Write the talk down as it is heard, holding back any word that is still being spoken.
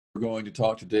going to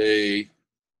talk today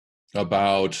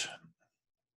about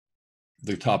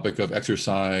the topic of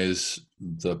exercise,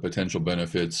 the potential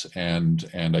benefits, and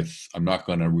I'm not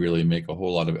going to really make a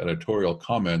whole lot of editorial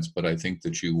comments, but I think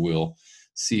that you will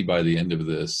see by the end of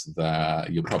this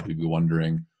that you'll probably be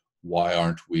wondering, why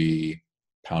aren't we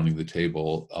pounding the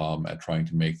table at trying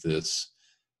to make this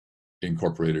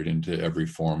incorporated into every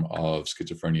form of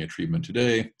schizophrenia treatment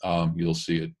today? You'll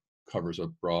see it covers a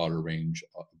broad range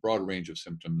of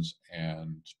symptoms,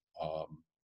 and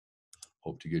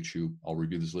hope to get you, I'll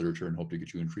review this literature and hope to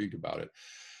get you intrigued about it.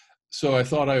 So I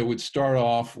thought I would start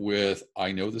off with,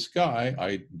 I know this guy.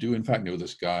 I do in fact know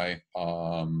this guy.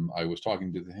 I was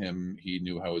talking to him. He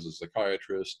knew I was a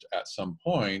psychiatrist at some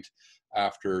point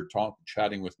after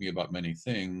chatting with me about many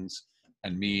things,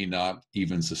 and me not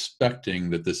even suspecting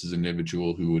that this is an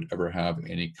individual who would ever have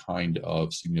any kind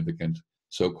of significant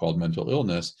so-called mental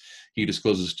illness. He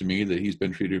discloses to me that he's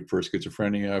been treated for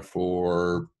schizophrenia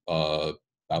for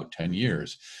about 10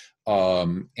 years.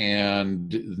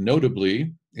 And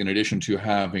notably, in addition to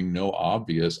having no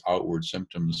obvious outward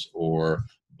symptoms or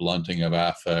blunting of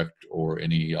affect or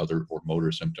any other or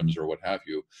motor symptoms or what have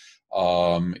you,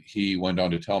 he went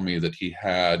on to tell me that he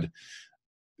had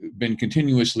been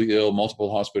continuously ill,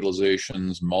 multiple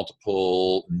hospitalizations,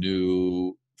 multiple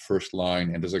new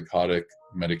first-line antipsychotic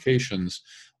medications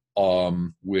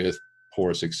with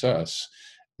poor success.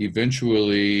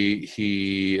 Eventually,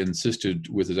 he insisted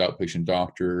with his outpatient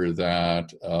doctor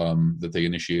that that they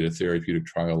initiate a therapeutic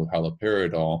trial of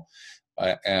haloperidol,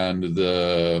 and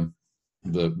the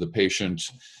patient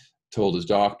told his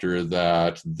doctor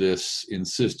that this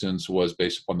insistence was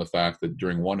based upon the fact that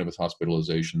during one of his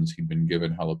hospitalizations, he'd been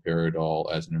given haloperidol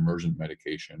as an emergent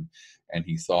medication, and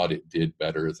he thought it did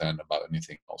better than about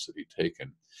anything else that he'd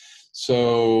taken.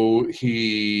 So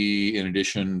he, in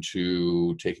addition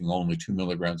to taking only 2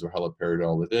 milligrams of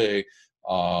haloperidol a day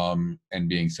and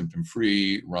being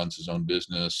symptom-free, runs his own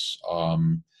business.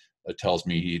 It tells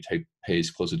me he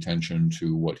pays close attention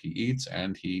to what he eats,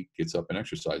 and he gets up and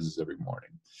exercises every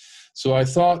morning. So I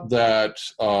thought that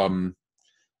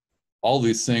all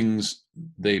these things,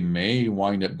 they may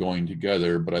wind up going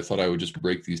together, but I thought I would just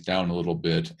break these down a little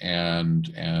bit and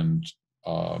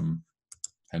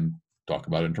talk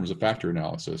about it in terms of factor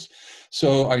analysis.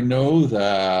 So I know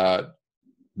that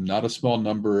not a small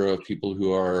number of people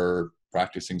who are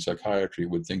practicing psychiatry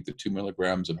would think that 2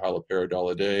 milligrams of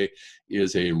haloperidol a day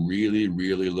is a really,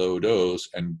 really low dose,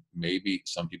 and maybe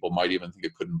some people might even think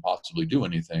it couldn't possibly do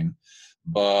anything,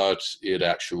 but it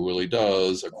actually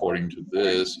does, according to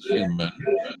this human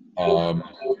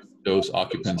dose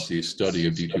occupancy study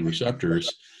of D2 receptors.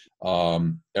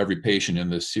 Every patient in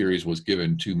this series was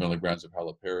given 2 milligrams of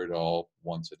haloperidol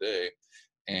once a day,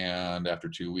 and after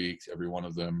 2 weeks, every one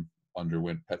of them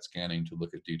underwent PET scanning to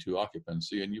look at D2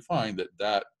 occupancy, and you find that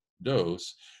that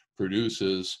dose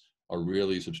produces a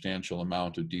really substantial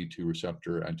amount of D2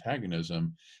 receptor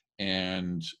antagonism,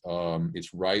 and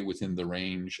it's right within the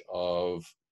range of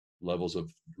levels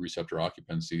of receptor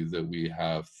occupancy that we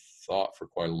have thought for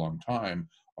quite a long time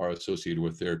are associated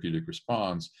with therapeutic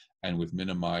response and with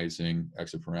minimizing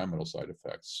extrapyramidal side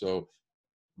effects. So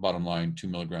bottom line, 2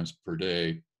 milligrams per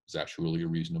day is actually a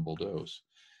reasonable dose.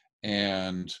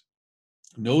 And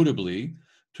notably,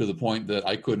 to the point that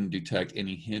I couldn't detect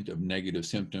any hint of negative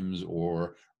symptoms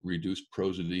or reduced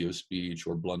prosody of speech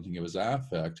or blunting of his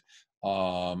affect,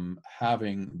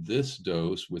 having this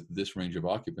dose with this range of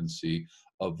occupancy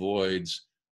avoids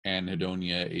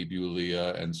anhedonia,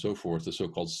 abulia, and so forth, the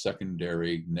so-called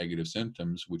secondary negative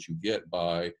symptoms, which you get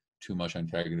by too much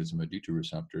antagonism of D2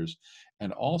 receptors.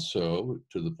 And also,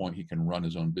 to the point he can run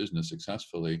his own business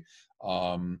successfully,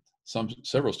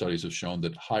 several studies have shown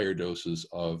that higher doses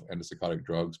of antipsychotic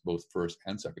drugs, both first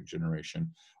and second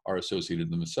generation, are associated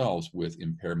themselves with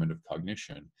impairment of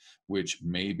cognition, which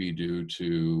may be due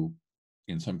to,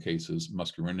 in some cases,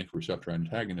 muscarinic receptor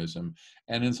antagonism.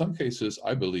 And in some cases,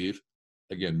 I believe,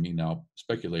 again, me now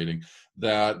speculating,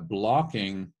 that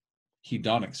blocking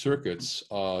hedonic circuits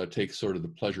takes sort of the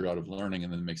pleasure out of learning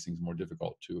and then makes things more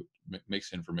difficult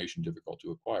makes information difficult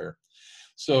to acquire.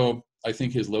 So I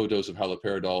think his low dose of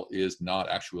haloperidol is not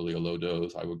actually a low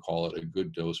dose. I would call it a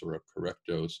good dose or a correct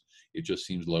dose. It just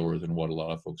seems lower than what a lot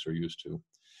of folks are used to.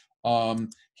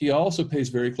 He also pays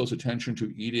very close attention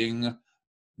to eating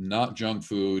not junk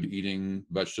food, eating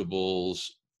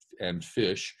vegetables and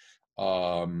fish.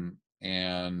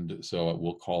 And so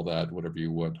we'll call that whatever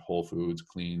you want, whole foods,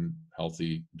 clean,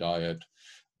 healthy diet.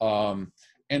 And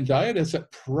diet is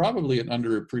probably an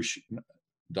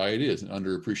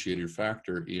underappreciated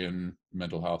factor in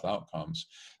mental health outcomes.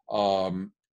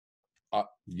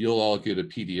 you'll all get a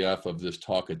PDF of this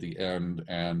talk at the end,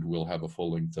 and we'll have a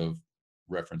full length of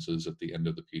references at the end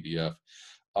of the PDF.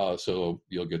 So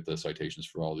you'll get the citations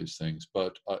for all these things.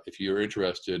 But if you're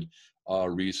interested, a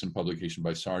recent publication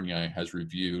by Sarniai has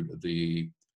reviewed the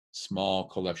small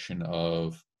collection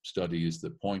of studies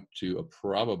that point to a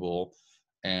probable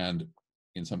and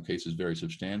in some cases very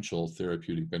substantial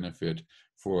therapeutic benefit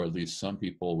for at least some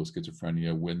people with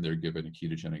schizophrenia when they're given a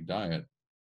ketogenic diet.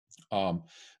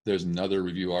 There's another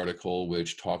review article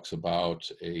which talks about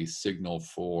a signal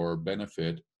for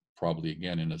benefit, probably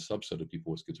again in a subset of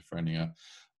people with schizophrenia,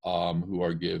 who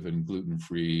are given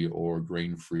gluten-free or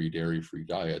grain-free, dairy-free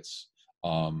diets.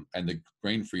 And the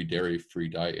grain-free, dairy-free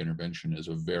diet intervention is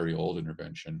a very old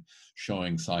intervention,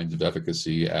 showing signs of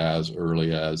efficacy as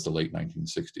early as the late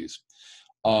 1960s.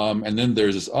 And then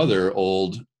there's this other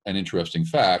old and interesting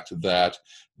fact that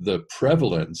the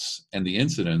prevalence and the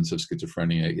incidence of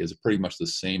schizophrenia is pretty much the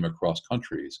same across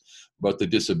countries, but the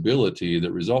disability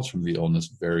that results from the illness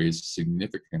varies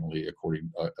significantly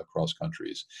across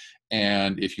countries.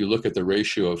 And if you look at the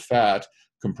ratio of fat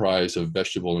comprised of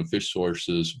vegetable and fish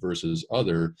sources versus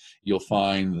other, you'll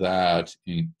find that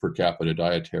per capita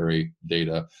dietary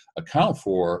data account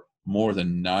for more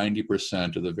than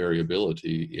 90% of the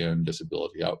variability in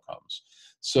disability outcomes.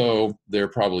 So there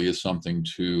probably is something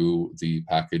to the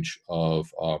package of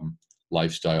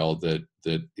lifestyle that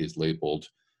is labeled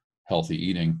healthy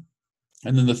eating.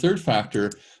 And then the third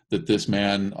factor that this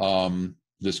man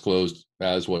disclosed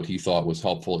as what he thought was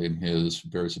helpful in his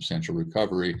very substantial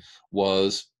recovery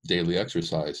was daily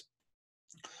exercise.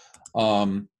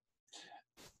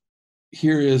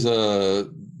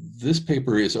 This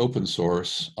paper is open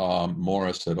source,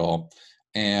 Morris et al.,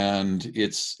 and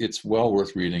it's well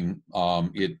worth reading.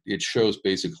 It shows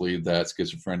basically that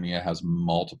schizophrenia has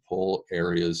multiple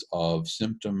areas of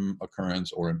symptom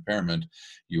occurrence or impairment.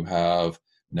 You have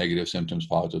negative symptoms,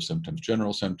 positive symptoms,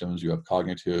 general symptoms, you have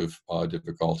cognitive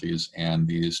difficulties, and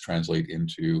these translate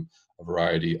into a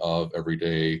variety of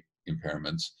everyday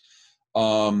impairments.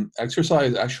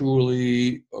 Exercise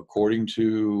actually, according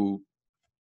to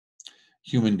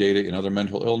human data in other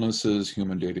mental illnesses,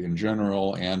 human data in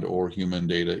general, and or human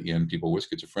data in people with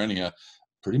schizophrenia,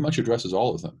 pretty much addresses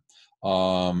all of them.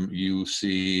 You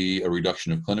see a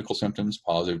reduction of clinical symptoms,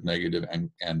 positive, negative,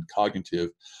 and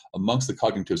cognitive. Amongst the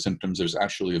cognitive symptoms, there's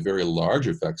actually a very large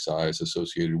effect size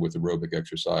associated with aerobic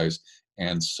exercise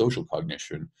and social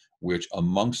cognition, which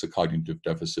amongst the cognitive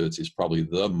deficits is probably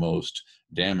the most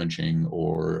damaging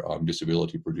or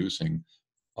disability producing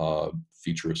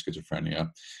feature of schizophrenia.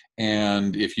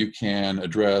 And if you can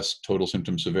address total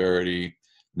symptom severity,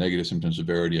 negative symptom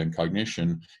severity, and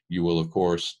cognition, you will, of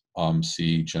course,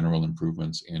 see general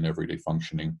improvements in everyday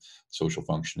functioning, social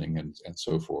functioning, and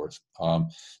so forth.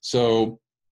 So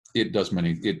it does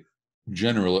in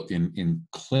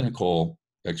clinical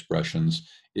expressions,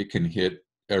 it can hit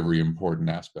every important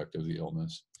aspect of the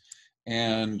illness.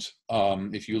 And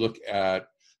if you look at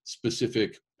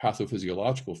specific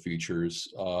pathophysiological features,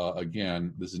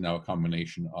 again, this is now a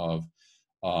combination of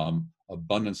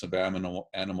abundance of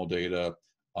animal data,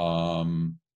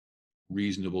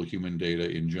 reasonable human data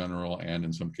in general, and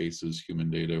in some cases,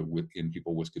 human data in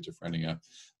people with schizophrenia.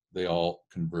 They all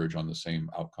converge on the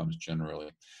same outcomes generally.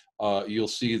 You'll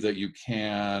see that you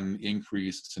can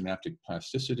increase synaptic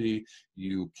plasticity,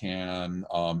 you can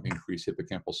increase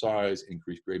hippocampal size,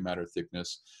 increase gray matter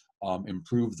thickness,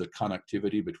 improve the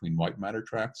connectivity between white matter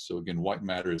tracts. So again, white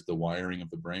matter is the wiring of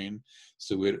the brain.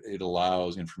 So it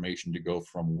allows information to go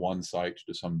from one site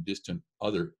to some distant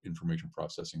other information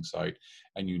processing site.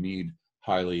 And you need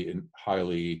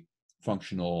highly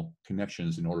functional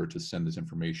connections in order to send this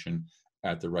information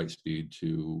at the right speed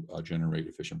to generate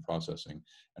efficient processing.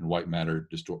 And white matter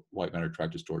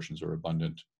tract distortions are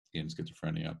abundant in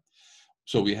schizophrenia.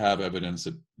 So we have evidence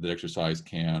that exercise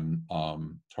can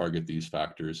target these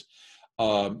factors.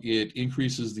 It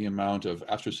increases the amount of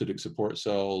astrocytic support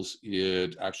cells.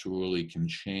 It actually can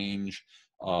change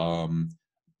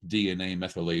DNA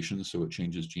methylation, so it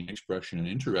changes gene expression. And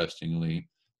interestingly,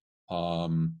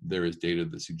 there is data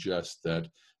that suggests that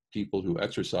people who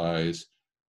exercise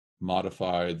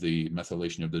modify the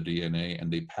methylation of the DNA,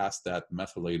 and they pass that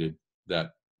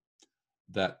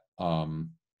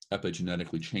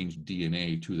epigenetically changed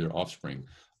DNA to their offspring.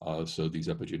 So these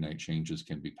epigenetic changes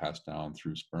can be passed down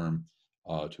through sperm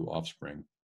to offspring,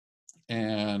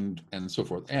 and so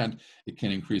forth. And it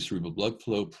can increase cerebral blood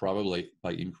flow, probably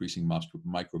by increasing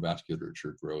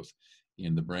microvasculature growth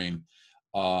in the brain.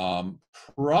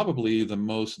 Probably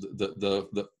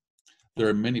there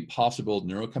are many possible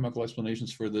neurochemical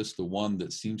explanations for this. The one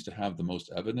that seems to have the most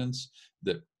evidence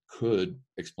that could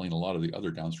explain a lot of the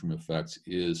other downstream effects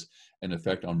is an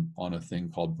effect on a thing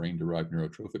called brain-derived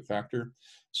neurotrophic factor.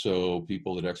 So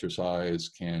people that exercise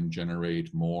can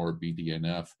generate more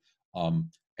BDNF,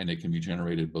 and it can be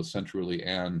generated both centrally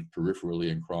and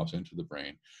peripherally and cross into the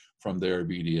brain. From there,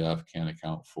 BDF can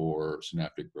account for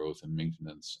synaptic growth and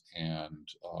maintenance. And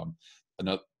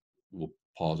another, we'll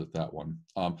pause at that one.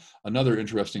 Another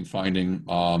interesting finding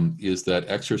is that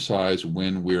exercise,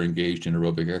 when we're engaged in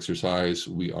aerobic exercise,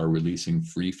 we are releasing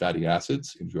free fatty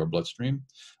acids into our bloodstream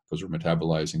because we're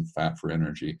metabolizing fat for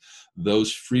energy.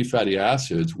 Those free fatty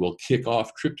acids will kick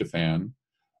off tryptophan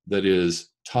that is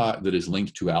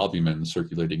linked to albumin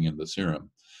circulating in the serum.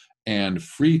 And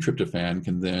free tryptophan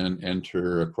can then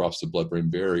enter across the blood-brain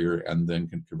barrier and then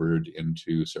can convert it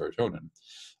into serotonin.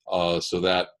 So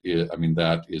that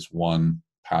is one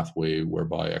pathway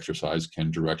whereby exercise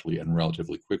can directly and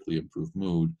relatively quickly improve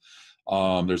mood.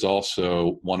 There's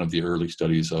also one of the early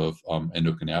studies of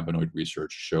endocannabinoid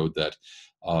research showed that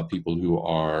people who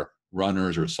are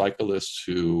runners or cyclists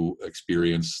who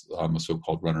experience a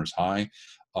so-called runner's high,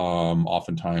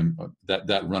 oftentimes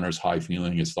that runner's high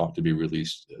feeling is thought to be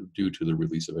released due to the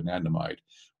release of anandamide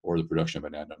or the production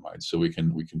of anandamide. So we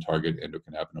can target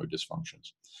endocannabinoid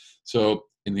dysfunctions. So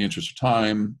in the interest of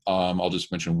time, I'll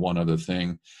just mention one other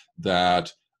thing,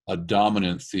 that a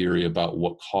dominant theory about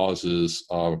what causes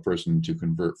a person to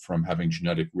convert from having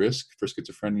genetic risk for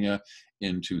schizophrenia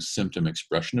into symptom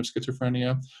expression of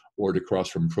schizophrenia, or to cross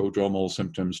from prodromal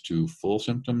symptoms to full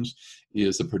symptoms,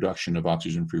 is the production of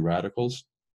oxygen-free radicals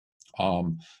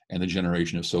and the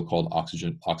generation of so-called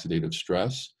oxidative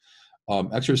stress.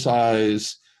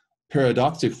 Exercise,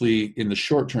 paradoxically, in the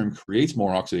short term, creates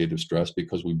more oxidative stress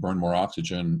because we burn more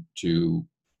oxygen to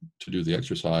do the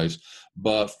exercise.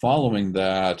 But following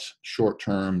that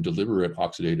short-term deliberate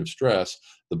oxidative stress,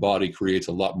 the body creates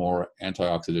a lot more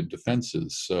antioxidant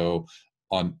defenses. So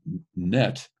on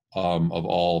net of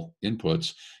all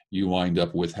inputs, you wind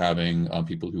up with having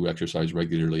people who exercise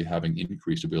regularly having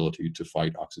increased ability to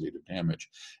fight oxidative damage.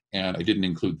 And I didn't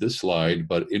include this slide,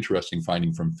 but interesting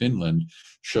finding from Finland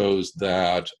shows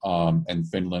that, and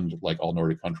Finland, like all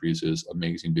Nordic countries, is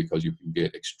amazing because you can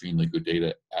get extremely good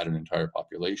data at an entire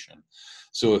population.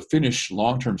 So a Finnish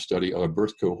long-term study of a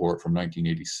birth cohort from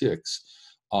 1986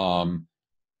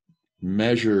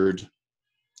 measured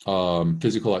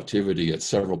physical activity at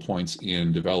several points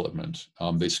in development.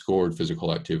 They scored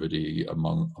physical activity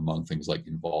among things like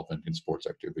involvement in sports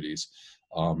activities,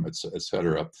 et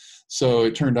cetera. So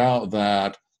it turned out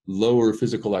that lower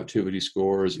physical activity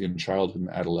scores in childhood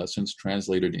and adolescence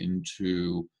translated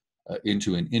into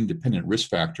an independent risk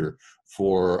factor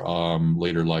for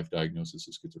later life diagnosis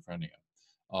of schizophrenia.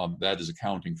 That is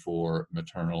accounting for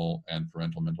maternal and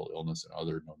parental mental illness and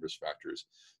other known risk factors.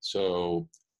 So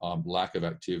lack of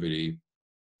activity,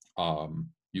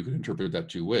 you can interpret that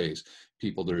two ways.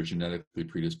 People that are genetically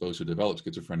predisposed to develop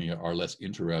schizophrenia are less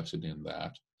interested in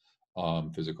that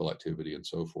physical activity and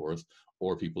so forth,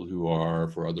 or people who are,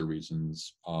 for other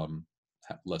reasons,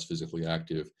 less physically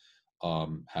active,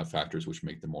 have factors which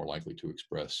make them more likely to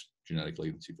express genetic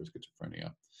latency for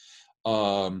schizophrenia.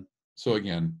 So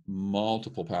again,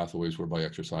 multiple pathways whereby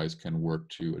exercise can work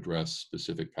to address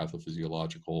specific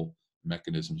pathophysiological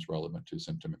mechanisms relevant to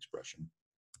symptom expression.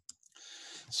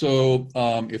 So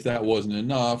if that wasn't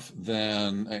enough,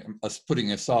 then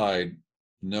putting aside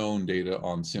known data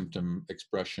on symptom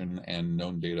expression and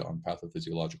known data on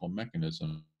pathophysiological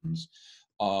mechanisms,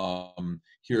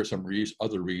 here are some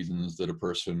other reasons that a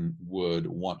person would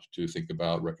want to think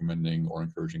about recommending or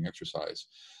encouraging exercise.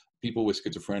 People with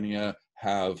schizophrenia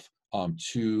have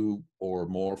 2 or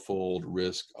more fold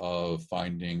risk of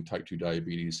finding type 2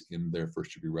 diabetes in their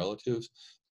first degree relatives.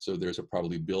 So there's a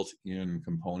probably built-in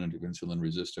component of insulin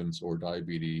resistance or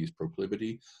diabetes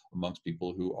proclivity amongst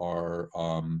people who are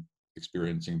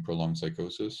experiencing prolonged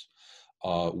psychosis.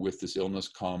 With this illness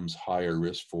comes higher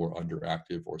risk for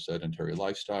underactive or sedentary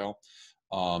lifestyle.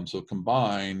 So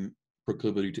combine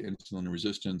proclivity to insulin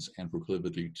resistance and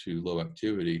proclivity to low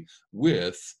activity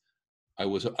with, I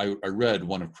read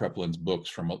one of Kreplin's books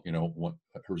from, her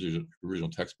original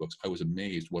textbooks. I was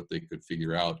amazed what they could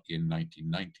figure out in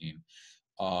 1919.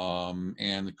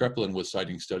 And Kreplin was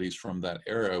citing studies from that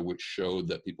era which showed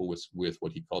that people with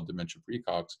what he called dementia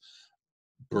precox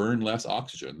burn less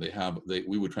oxygen.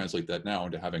 We would translate that now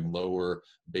into having lower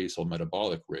basal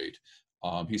metabolic rate.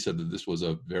 He said that this was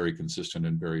a very consistent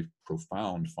and very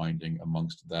profound finding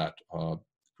amongst that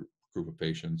group of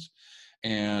patients.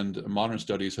 And modern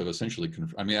studies have essentially,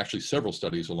 actually several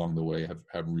studies along the way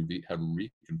have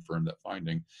reconfirmed that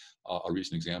finding. A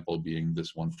recent example being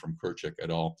this one from Kirchek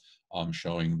et al.,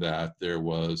 showing that there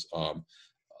was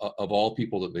of all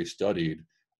people that they studied,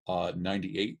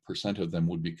 98% of them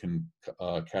would be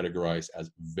categorized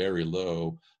as very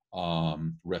low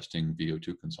resting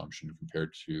VO2 consumption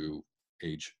compared to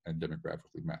age and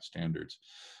demographically matched standards.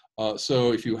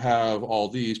 So if you have all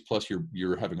these, plus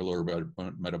you're having a lower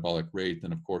metabolic rate,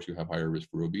 then of course you have higher risk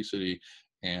for obesity,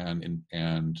 and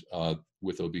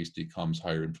with obesity comes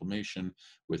higher inflammation.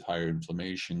 With higher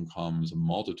inflammation comes a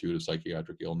multitude of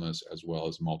psychiatric illness, as well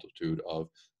as a multitude of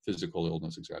physical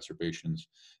illness exacerbations,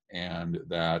 and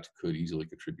that could easily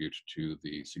contribute to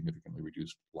the significantly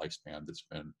reduced lifespan that's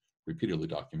been repeatedly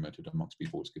documented amongst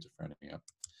people with schizophrenia.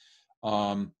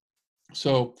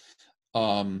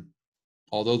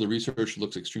 Although the research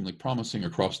looks extremely promising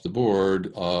across the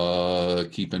board,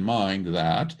 keep in mind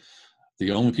that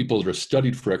the only people that are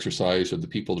studied for exercise are the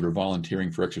people that are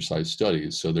volunteering for exercise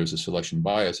studies. So there's a selection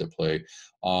bias at play,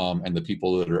 and the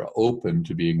people that are open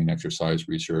to being in exercise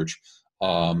research,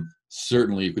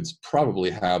 certainly you could probably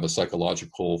have a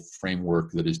psychological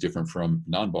framework that is different from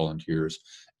non-volunteers,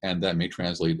 and that may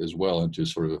translate as well into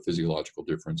sort of a physiological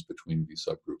difference between these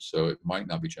subgroups. So it might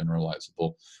not be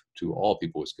generalizable to all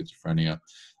people with schizophrenia.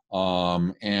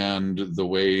 And the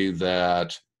way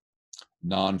that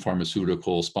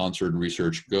non-pharmaceutical sponsored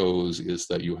research goes is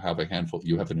that you have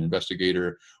an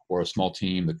investigator or a small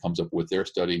team that comes up with their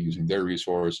study using their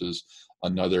resources.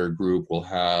 Another group will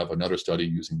have another study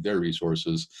using their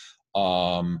resources.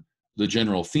 The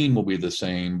general theme will be the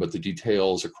same, but the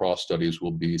details across studies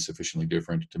will be sufficiently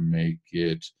different to make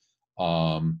it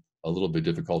a little bit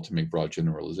difficult to make broad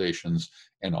generalizations.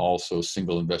 And also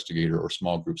single investigator or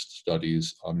small group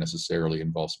studies necessarily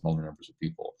involve smaller numbers of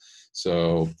people.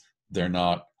 So they're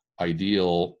not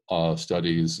ideal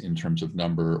studies in terms of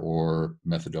number or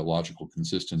methodological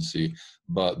consistency,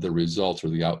 but the results or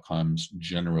the outcomes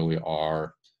generally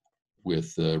are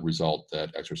with the result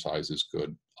that exercise is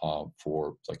good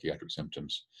for psychiatric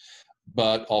symptoms.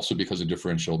 But also because of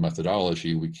differential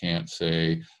methodology, we can't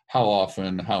say how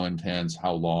often, how intense,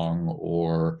 how long,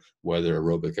 or whether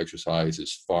aerobic exercise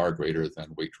is far greater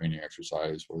than weight training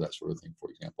exercise or that sort of thing, for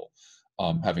example.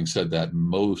 Having said that,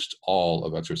 most all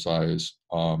of exercise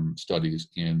studies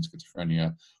in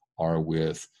schizophrenia are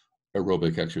with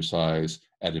aerobic exercise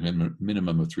at a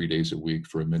minimum of 3 days a week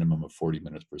for a minimum of 40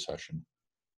 minutes per session.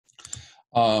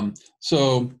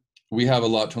 So we have a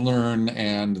lot to learn,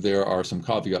 and there are some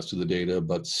caveats to the data,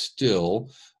 but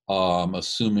still,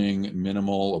 assuming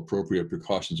minimal appropriate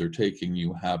precautions are taken,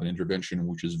 you have an intervention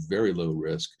which is very low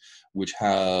risk, which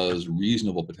has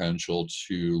reasonable potential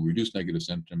to reduce negative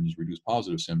symptoms, reduce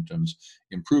positive symptoms,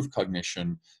 improve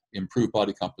cognition, improve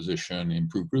body composition,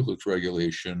 improve glucose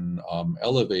regulation,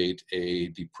 elevate a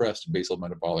depressed basal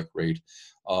metabolic rate,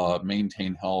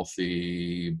 maintain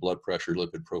healthy blood pressure,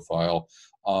 lipid profile,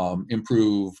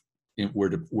 improve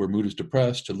where mood is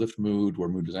depressed to lift mood, where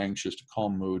mood is anxious to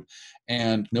calm mood,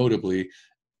 and notably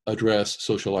address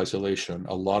social isolation.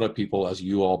 A lot of people, as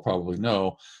you all probably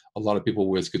know, a lot of people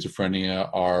with schizophrenia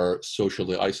are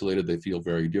socially isolated. They feel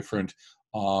very different.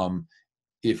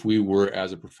 If we were,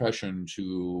 as a profession,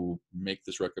 to make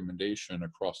this recommendation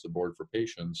across the board for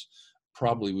patients,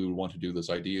 probably we would want to do this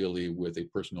ideally with a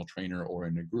personal trainer or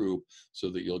in a group, so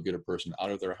that you'll get a person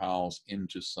out of their house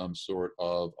into some sort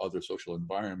of other social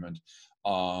environment.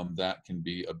 That can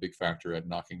be a big factor at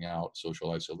knocking out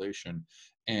social isolation.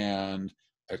 And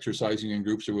exercising in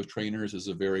groups or with trainers is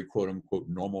a very quote unquote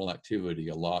normal activity.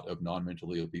 A lot of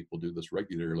non-mentally ill people do this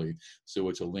regularly. So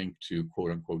it's a link to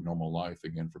quote unquote normal life,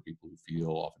 again, for people who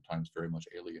feel oftentimes very much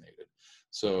alienated.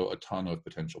 So a ton of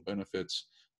potential benefits.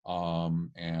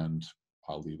 And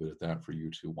I'll leave it at that for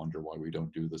you to wonder why we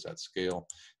don't do this at scale.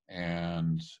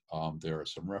 And there are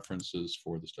some references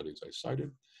for the studies I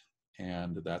cited.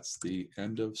 And that's the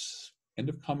end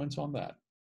of comments on that.